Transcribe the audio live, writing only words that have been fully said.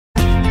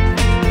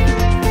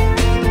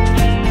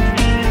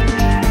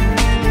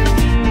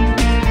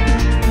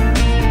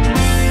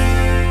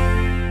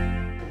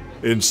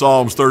In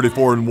Psalms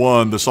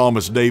 34:1, the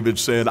psalmist David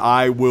said,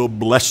 I will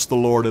bless the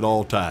Lord at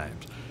all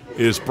times.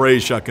 His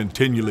praise shall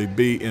continually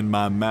be in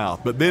my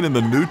mouth. But then in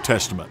the New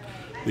Testament,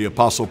 the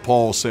Apostle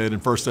Paul said in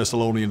 1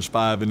 Thessalonians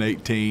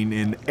 5:18,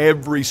 in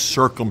every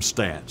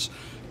circumstance,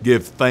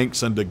 give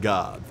thanks unto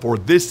God, for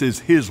this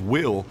is His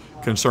will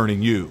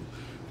concerning you.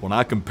 When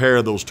I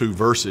compare those two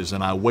verses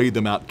and I weigh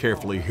them out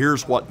carefully,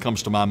 here's what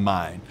comes to my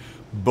mind.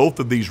 Both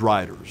of these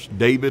writers,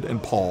 David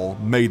and Paul,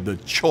 made the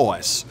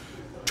choice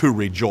to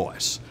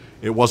rejoice.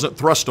 It wasn't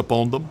thrust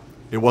upon them.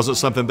 It wasn't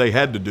something they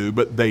had to do,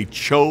 but they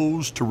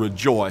chose to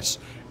rejoice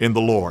in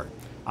the Lord.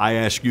 I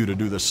ask you to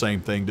do the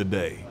same thing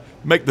today.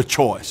 Make the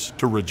choice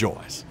to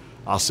rejoice.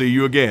 I'll see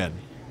you again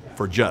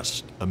for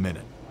just a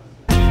minute.